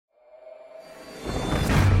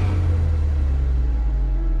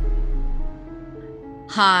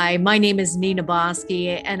Hi, my name is Nina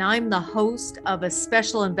Bosky, and I'm the host of a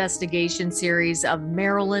special investigation series of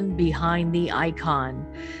Marilyn Behind the Icon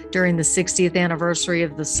during the 60th anniversary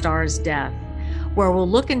of the star's death, where we'll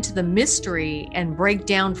look into the mystery and break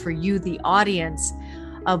down for you, the audience,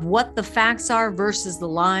 of what the facts are versus the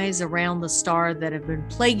lies around the star that have been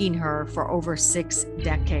plaguing her for over 6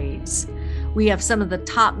 decades. We have some of the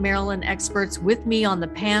top Marilyn experts with me on the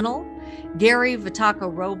panel. Gary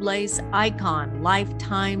Vitaco-Robles, icon,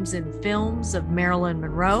 lifetimes and films of Marilyn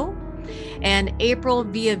Monroe, and April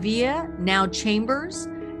Villavilla, now Chambers,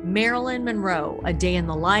 Marilyn Monroe, A Day in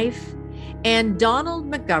the Life, and Donald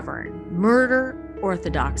McGovern, Murder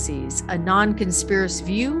Orthodoxies, a non-conspiracy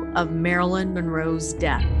view of Marilyn Monroe's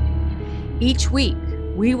death. Each week,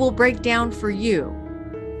 we will break down for you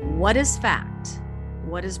what is fact,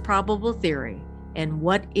 what is probable theory, and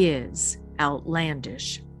what is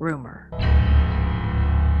outlandish rumor.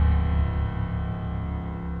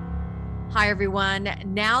 Hi, everyone.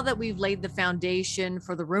 Now that we've laid the foundation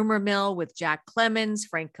for the rumor mill with Jack Clemens,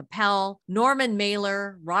 Frank Capel, Norman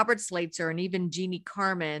Mailer, Robert Slater, and even Jeannie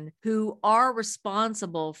Carmen, who are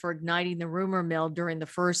responsible for igniting the rumor mill during the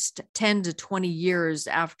first 10 to 20 years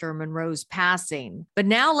after Monroe's passing. But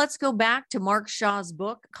now let's go back to Mark Shaw's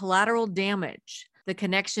book, Collateral Damage: The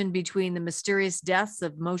Connection Between the Mysterious Deaths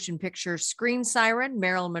of Motion Picture Screen Siren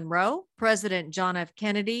Marilyn Monroe, President John F.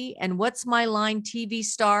 Kennedy, and What's My Line TV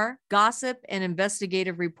star, gossip, and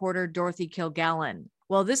investigative reporter Dorothy Kilgallen.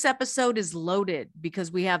 Well, this episode is loaded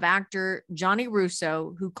because we have actor Gianni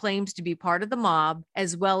Russo, who claims to be part of the mob,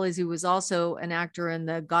 as well as he was also an actor in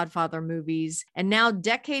the Godfather movies, and now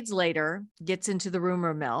decades later gets into the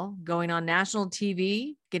rumor mill, going on national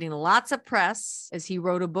TV, getting lots of press, as he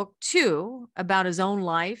wrote a book too about his own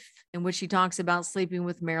life, in which he talks about sleeping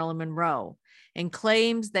with Marilyn Monroe, and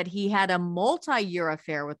claims that he had a multi-year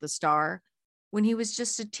affair with the star when he was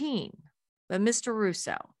just a teen. But Mr.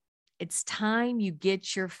 Russo, it's time you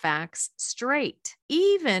get your facts straight,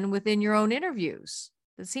 even within your own interviews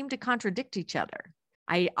that seem to contradict each other.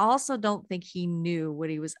 I also don't think he knew what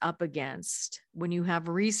he was up against when you have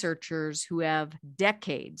researchers who have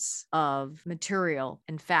decades of material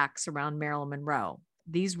and facts around Marilyn Monroe.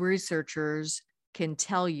 These researchers can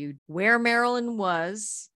tell you where Marilyn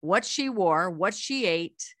was, what she wore, what she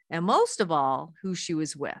ate, and most of all, who she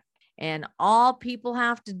was with. And all people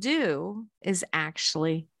have to do is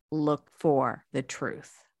actually look for the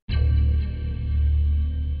truth.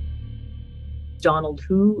 Donald,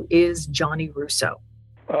 who is Gianni Russo?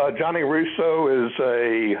 Gianni Russo is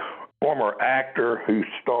a former actor who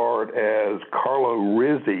starred as Carlo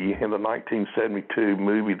Rizzi in the 1972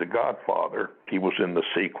 movie The Godfather. He was in the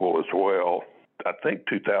sequel as well. I think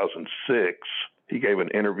 2006, he gave an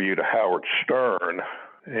interview to Howard Stern,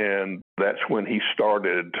 and that's when he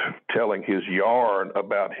started telling his yarn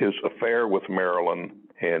about his affair with Marilyn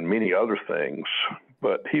and many other things.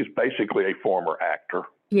 But he's basically a former actor.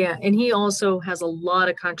 Yeah, and he also has a lot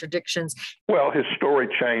of contradictions. Well, his story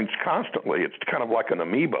changed constantly. It's kind of like an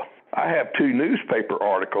amoeba. I have 2 newspaper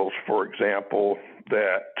articles, for example,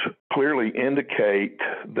 that clearly indicate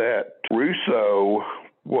that Russo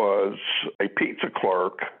was a pizza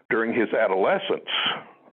clerk during his adolescence.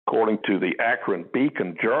 According to the Akron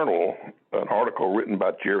Beacon Journal, an article written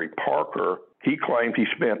by Jerry Parker, he claimed he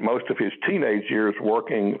spent most of his teenage years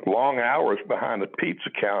working long hours behind a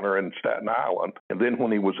pizza counter in Staten Island. And then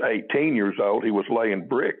when he was 18 years old, he was laying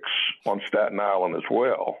bricks on Staten Island as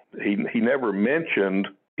well. He never mentioned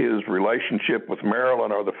his relationship with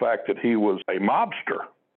Marilyn or the fact that he was a mobster.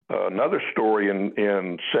 Another story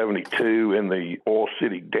in 72 in the Oil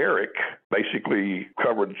City Derrick basically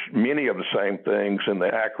covered many of the same things in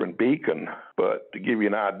the Akron Beacon. But to give you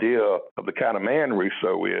an idea of the kind of man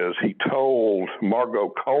Russo is, he told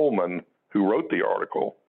Margot Coleman, who wrote the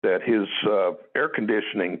article, that his air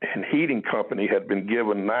conditioning and heating company had been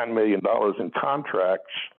given $9 million in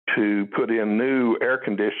contracts to put in new air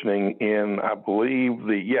conditioning in, I believe,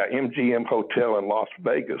 the MGM Hotel in Las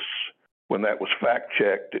Vegas. When that was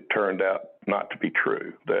fact-checked, it turned out not to be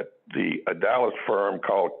true, that a Dallas firm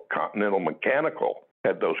called Continental Mechanical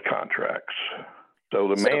had those contracts. So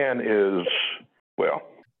the man is, well...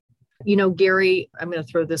 You know, Gary, I'm going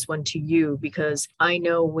to throw this one to you because I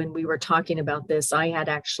know when we were talking about this, I had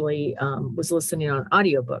actually was listening on an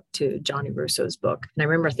audiobook to Gianni Russo's book. And I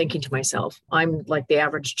remember thinking to myself, I'm like the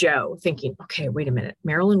average Joe thinking, okay, wait a minute.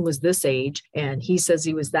 Marilyn was this age and he says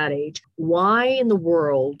he was that age. Why in the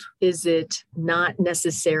world is it not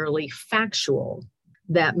necessarily factual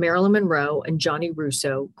that Marilyn Monroe and Gianni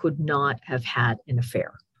Russo could not have had an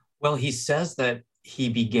affair? Well, he says that he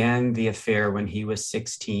began the affair when he was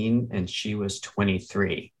 16 and she was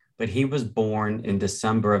 23. but he was born in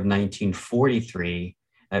December of 1943,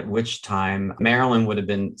 at which time Marilyn would have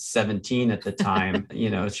been 17 at the time.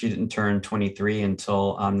 She didn't turn 23 until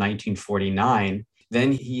 1949.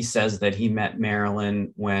 Then he says that he met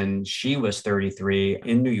Marilyn when she was 33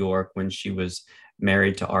 in New York, when she was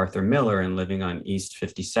married to Arthur Miller and living on East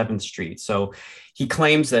 57th Street. So he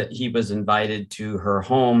claims that he was invited to her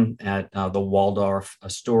home at the Waldorf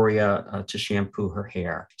Astoria to shampoo her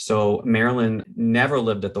hair. So Marilyn never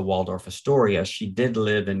lived at the Waldorf Astoria. She did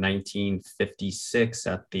live in 1956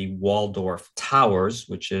 at the Waldorf Towers,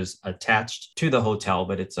 which is attached to the hotel,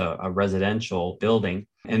 but it's a residential building.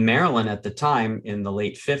 And Marilyn, at the time in the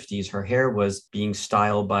late 50s, her hair was being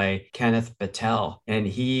styled by Kenneth Battelle. And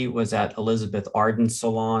he was at Elizabeth Arden's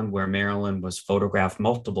salon, where Marilyn was photographed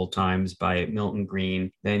multiple times by Milton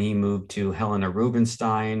Green. Then he moved to Helena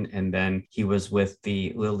Rubinstein. And then he was with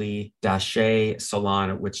the Lily Daché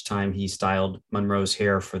salon, at which time he styled Monroe's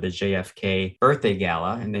hair for the JFK birthday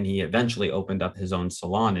gala. And then he eventually opened up his own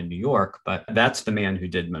salon in New York. But that's the man who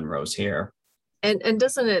did Monroe's hair. And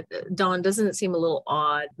doesn't it seem a little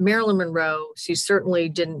odd? Marilyn Monroe, she certainly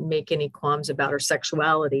didn't make any qualms about her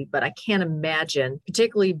sexuality, but I can't imagine,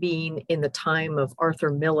 particularly being in the time of Arthur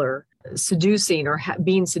Miller, seducing or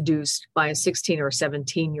being seduced by a 16 or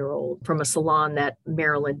 17-year-old from a salon that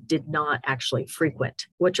Marilyn did not actually frequent.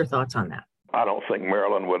 What's your thoughts on that? I don't think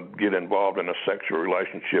Marilyn would get involved in a sexual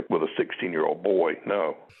relationship with a 16-year-old boy.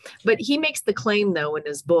 No. But he makes the claim, though, in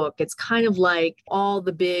his book, it's kind of like all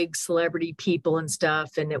the big celebrity people and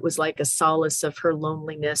stuff. And it was like a solace of her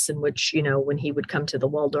loneliness, in which, when he would come to the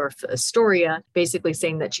Waldorf Astoria, basically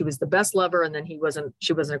saying that she was the best lover and then she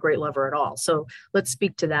wasn't a great lover at all. So let's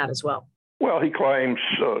speak to that as well. Well, he claims,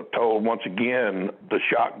 told once again, the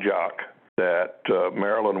shock jock, that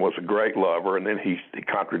Marilyn was a great lover, and then he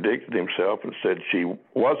contradicted himself and said she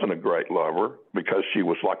wasn't a great lover because she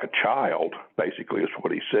was like a child, basically is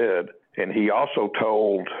what he said. And he also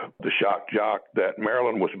told the shock jock that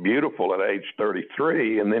Marilyn was beautiful at age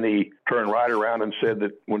 33, and then he turned right around and said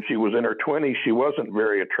that when she was in her 20s, she wasn't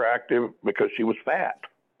very attractive because she was fat.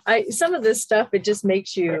 Some of this stuff, it just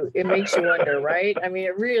makes you wonder, right? I mean,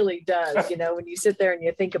 it really does, when you sit there and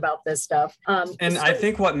you think about this stuff. I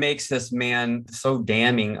think what makes this man so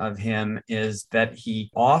damning of him is that he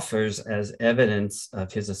offers as evidence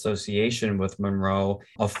of his association with Monroe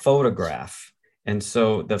a photograph. And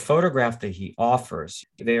so the photograph that he offers,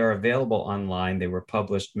 they are available online. They were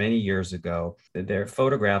published many years ago. They're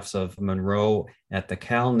photographs of Monroe at the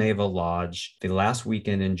Cal Naval Lodge the last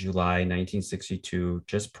weekend in July 1962,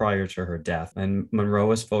 just prior to her death. And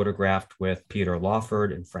Monroe is photographed with Peter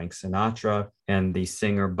Lawford and Frank Sinatra and the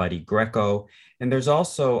singer Buddy Greco. And there's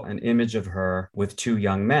also an image of her with two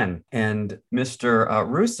young men. And Mr.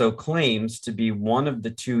 Russo claims to be one of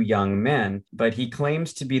the two young men, but he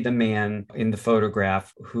claims to be the man in the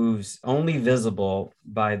photograph who's only visible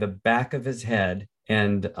by the back of his head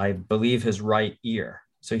and I believe his right ear.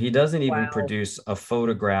 So he doesn't even produce a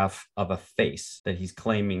photograph of a face that he's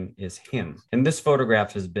claiming is him. And this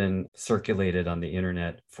photograph has been circulated on the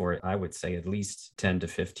internet for, I would say, at least 10 to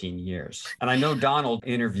 15 years. And I know Donald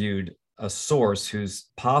interviewed a source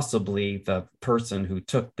who's possibly the person who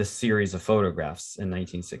took this series of photographs in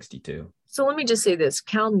 1962. So let me just say this.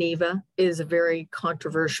 Cal Neva is a very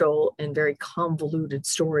controversial and very convoluted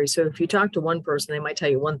story. So if you talk to one person, they might tell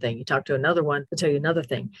you one thing. You talk to another one, they'll tell you another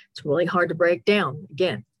thing. It's really hard to break down.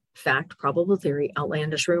 Again, fact, probable theory,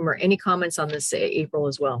 outlandish rumor. Any comments on this, April,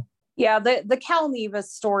 as well? Yeah, the Cal Neva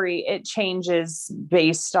story, it changes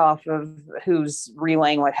based off of who's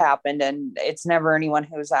relaying what happened. And it's never anyone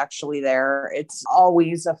who's actually there. It's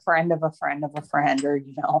always a friend of a friend of a friend, or,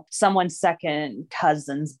 someone's second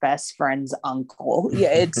cousin's best friend's uncle.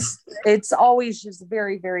 Yeah, it's always just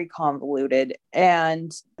very, very convoluted.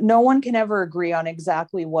 And no one can ever agree on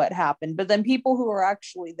exactly what happened. But then people who are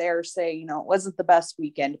actually there say, it wasn't the best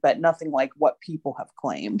weekend, but nothing like what people have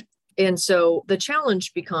claimed. And so the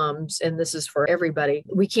challenge becomes, and this is for everybody,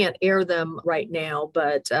 we can't air them right now,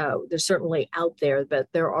 but they're certainly out there, but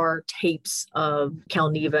there are tapes of Cal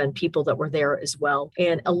Neva and people that were there as well.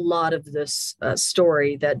 And a lot of this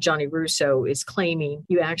story that Gianni Russo is claiming,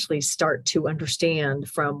 you actually start to understand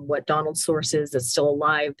from what Donald's source is that's still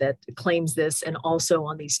alive that claims this, and also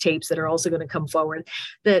on these tapes that are also going to come forward,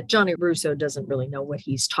 that Gianni Russo doesn't really know what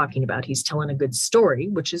he's talking about. He's telling a good story,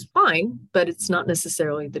 which is fine, but it's not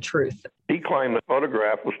necessarily the truth. He claimed the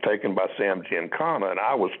photograph was taken by Sam Giancana, and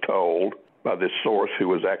I was told by this source who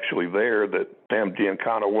was actually there that Sam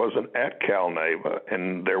Giancana wasn't at Calneva,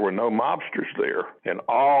 and there were no mobsters there. And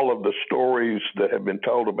all of the stories that have been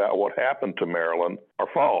told about what happened to Marilyn are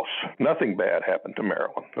false. Nothing bad happened to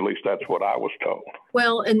Marilyn. At least that's what I was told.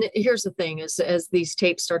 Well, and here's the thing is, as these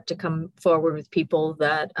tapes start to come forward with people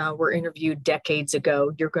that were interviewed decades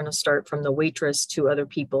ago, you're going to start from the waitress to other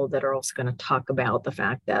people that are also going to talk about the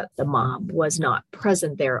fact that the mob was not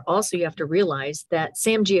present there. Also, you have to realize that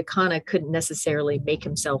Sam Giancana couldn't necessarily make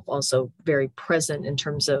himself also very present in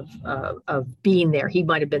terms of being there. He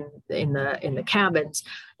might have been in the cabins,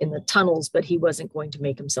 in the tunnels, but he wasn't going to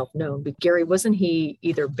make himself known. But Gary, wasn't he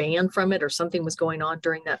either banned from it or something was going on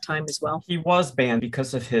during that time as well? He was banned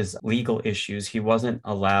because of his legal issues. He wasn't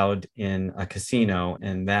allowed in a casino,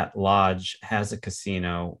 and that lodge has a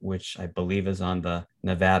casino, which I believe is on the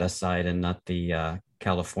Nevada side and not the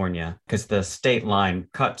California, because the state line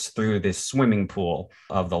cuts through this swimming pool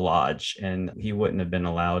of the lodge, and he wouldn't have been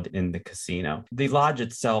allowed in the casino. The lodge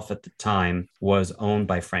itself at the time was owned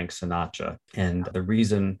by Frank Sinatra. And the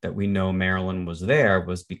reason that we know Marilyn was there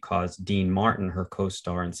was because Dean Martin, her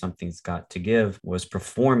co-star in Something's Got to Give, was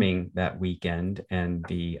performing that weekend, and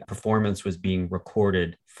the performance was being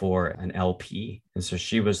recorded for an LP. And so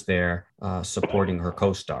she was there supporting her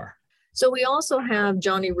co-star. So we also have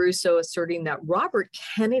Gianni Russo asserting that Robert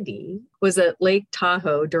Kennedy was at Lake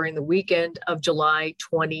Tahoe during the weekend of July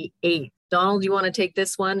 28th. Donald, you want to take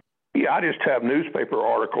this one? Yeah, I just have newspaper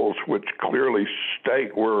articles which clearly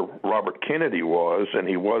state where Robert Kennedy was, and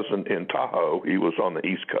he wasn't in Tahoe. He was on the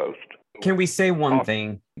East Coast. Can we say one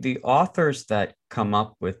thing? The authors that come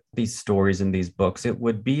up with these stories in these books, it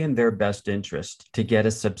would be in their best interest to get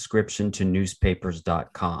a subscription to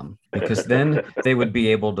newspapers.com, because then they would be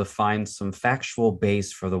able to find some factual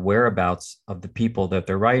base for the whereabouts of the people that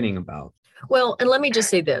they're writing about. Well, and let me just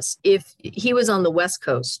say this. If he was on the West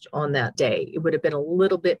Coast on that day, it would have been a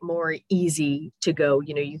little bit more easy to go,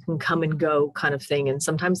 you can come and go kind of thing. And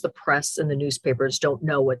sometimes the press and the newspapers don't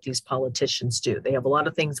know what these politicians do. They have a lot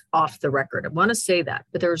of things off the record. I want to say that,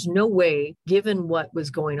 but there's no way, given what was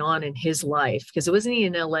going on in his life, because it wasn't he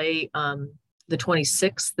in LA the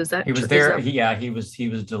 26th, is that? He was there. He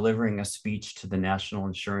was delivering a speech to the National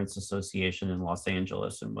Insurance Association in Los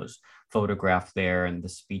Angeles and was photographed there, and the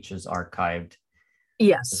speech is archived.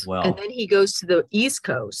 Yes. As well. And then he goes to the East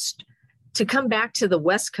Coast. To come back to the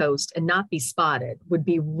West Coast and not be spotted would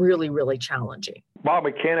be really, really challenging.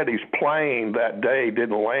 Bobby Kennedy's plane that day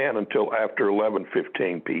didn't land until after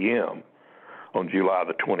 11:15 p.m. on July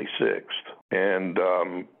the 26th. And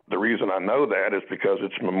the reason I know that is because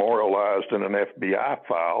it's memorialized in an FBI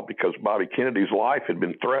file, because Bobby Kennedy's life had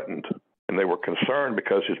been threatened, and they were concerned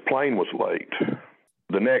because his plane was late.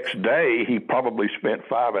 The next day, he probably spent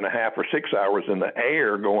 5.5 or 6 hours in the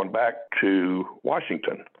air going back to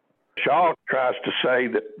Washington. Shaw tries to say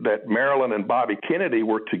that Marilyn and Bobby Kennedy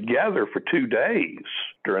were together for 2 days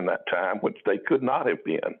during that time, which they could not have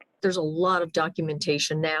been. There's a lot of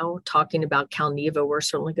documentation now talking about Calneva. We're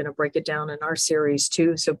certainly going to break it down in our series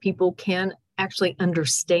too, so people can actually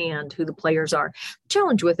understand who the players are. The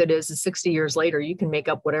challenge with it is 60 years later, you can make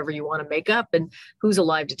up whatever you want to make up, and who's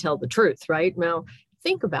alive to tell the truth, right? Now,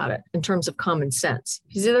 think about it in terms of common sense.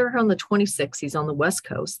 He's either on the 26th, he's on the West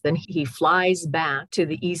Coast, then he flies back to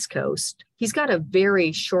the East Coast. He's got a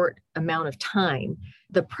very short amount of time.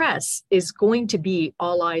 The press is going to be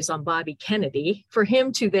all eyes on Bobby Kennedy. For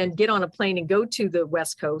him to then get on a plane and go to the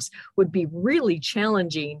West Coast would be really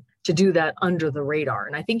challenging to do that under the radar.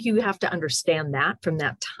 And I think you have to understand that from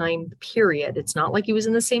that time period. It's not like he was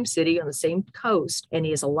in the same city on the same coast, and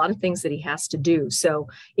he has a lot of things that he has to do. So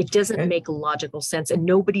it doesn't make logical sense. And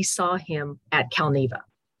nobody saw him at Calneva.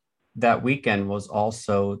 That weekend was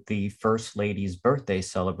also the First Lady's birthday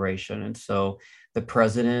celebration. And so the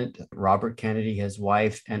president, Robert Kennedy, his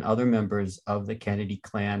wife, and other members of the Kennedy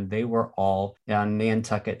clan, they were all on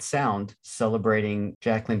Nantucket Sound celebrating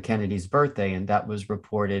Jacqueline Kennedy's birthday, and that was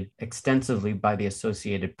reported extensively by the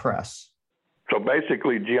Associated Press. So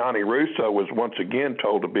basically, Gianni Russo was once again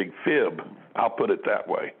told a big fib. I'll put it that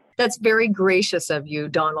way. That's very gracious of you,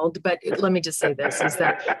 Donald. But let me just say this, is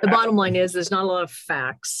that the bottom line is there's not a lot of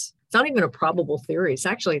facts. It's not even a probable theory. It's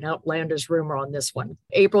actually an outlandish rumor on this one.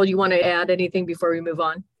 April, you want to add anything before we move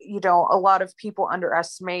on? A lot of people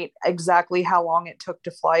underestimate exactly how long it took to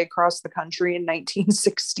fly across the country in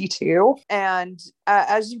 1962. And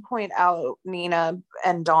as you point out, Nina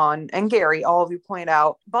and Dawn and Gary, all of you point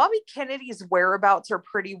out, Bobby Kennedy's whereabouts are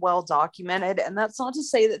pretty well documented. And that's not to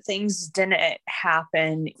say that things didn't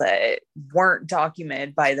happen that weren't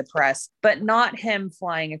documented by the press, but not him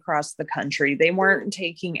flying across the country. They weren't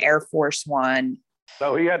taking Air Force One.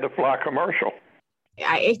 No, he had to fly commercial.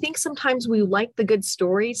 I think sometimes we like the good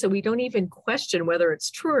story, so we don't even question whether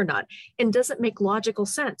it's true or not. And does it make logical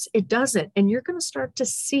sense? It doesn't. And you're going to start to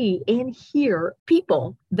see and hear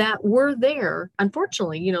people that were there.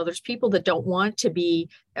 Unfortunately, there's people that don't want to be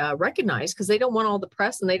recognized because they don't want all the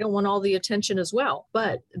press and they don't want all the attention as well.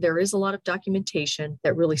 But there is a lot of documentation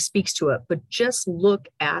that really speaks to it. But just look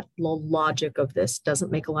at the logic of this.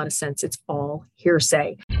 Doesn't make a lot of sense. It's all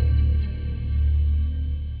hearsay.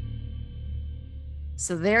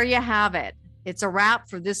 So there you have it. It's a wrap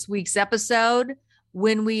for this week's episode.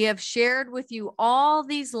 When we have shared with you all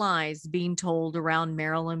these lies being told around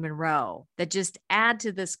Marilyn Monroe that just add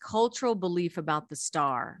to this cultural belief about the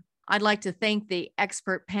star. I'd like to thank the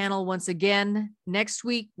expert panel once again. Next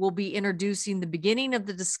week, we'll be introducing the beginning of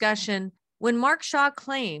the discussion when Mark Shaw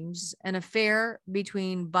claims an affair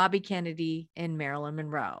between Bobby Kennedy and Marilyn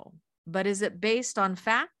Monroe. But is it based on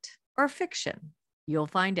fact or fiction? You'll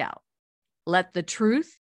find out. Let the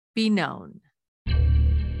truth be known.